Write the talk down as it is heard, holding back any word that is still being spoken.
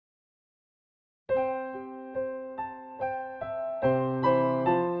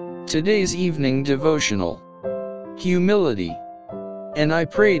Today's evening devotional. Humility. And I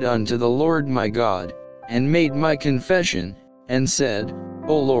prayed unto the Lord my God, and made my confession, and said,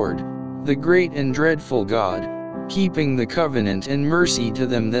 O Lord, the great and dreadful God, keeping the covenant and mercy to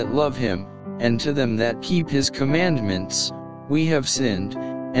them that love him, and to them that keep his commandments, we have sinned,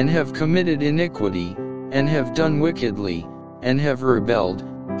 and have committed iniquity, and have done wickedly, and have rebelled,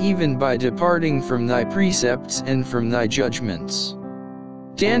 even by departing from thy precepts and from thy judgments.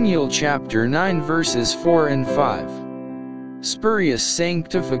 Daniel chapter 9 verses 4 and 5. Spurious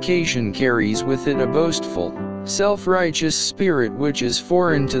sanctification carries with it a boastful, self-righteous spirit which is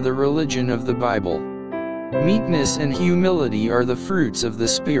foreign to the religion of the Bible. Meekness and humility are the fruits of the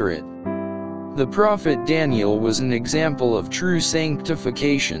Spirit. The prophet Daniel was an example of true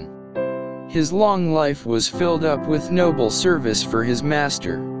sanctification. His long life was filled up with noble service for his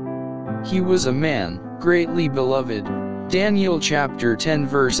master. He was a man, greatly beloved, Daniel chapter 10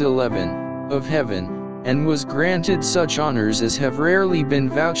 verse 11, of heaven, and was granted such honors as have rarely been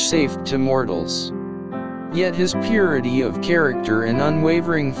vouchsafed to mortals. Yet his purity of character and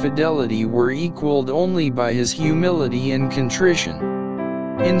unwavering fidelity were equaled only by his humility and contrition.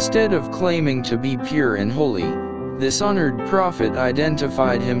 Instead of claiming to be pure and holy, this honored prophet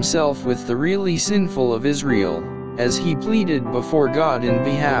identified himself with the really sinful of Israel, as he pleaded before God in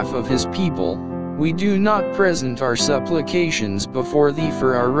behalf of his people, "We do not present our supplications before thee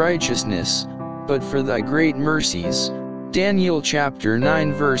for our righteousness, but for thy great mercies." Daniel chapter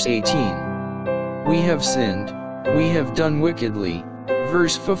 9 verse 18. We have sinned, we have done wickedly,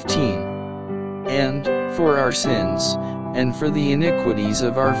 verse 15. And, for our sins, and for the iniquities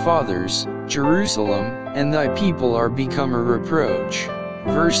of our fathers, Jerusalem, and thy people are become a reproach,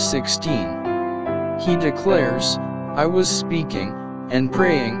 verse 16. He declares, I was speaking, and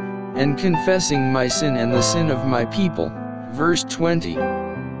praying, and confessing my sin and the sin of my people, verse 20.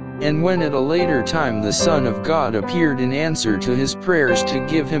 And when at a later time the Son of God appeared in answer to his prayers to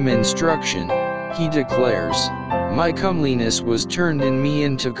give him instruction, he declares, My comeliness was turned in me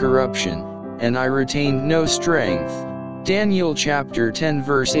into corruption, and I retained no strength. Daniel chapter 10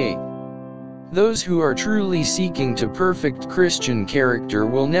 verse 8. Those who are truly seeking to perfect Christian character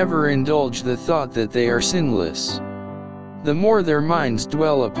will never indulge the thought that they are sinless. The more their minds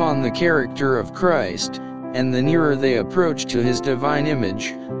dwell upon the character of Christ, and the nearer they approach to his divine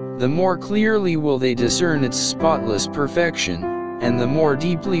image, the more clearly will they discern its spotless perfection, and the more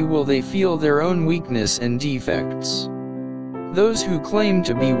deeply will they feel their own weakness and defects. Those who claim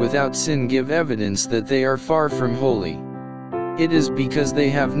to be without sin give evidence that they are far from holy. It is because they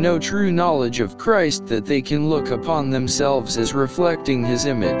have no true knowledge of Christ that they can look upon themselves as reflecting his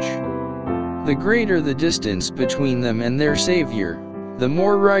image. The greater the distance between them and their Savior, the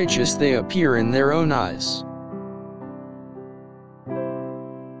more righteous they appear in their own eyes.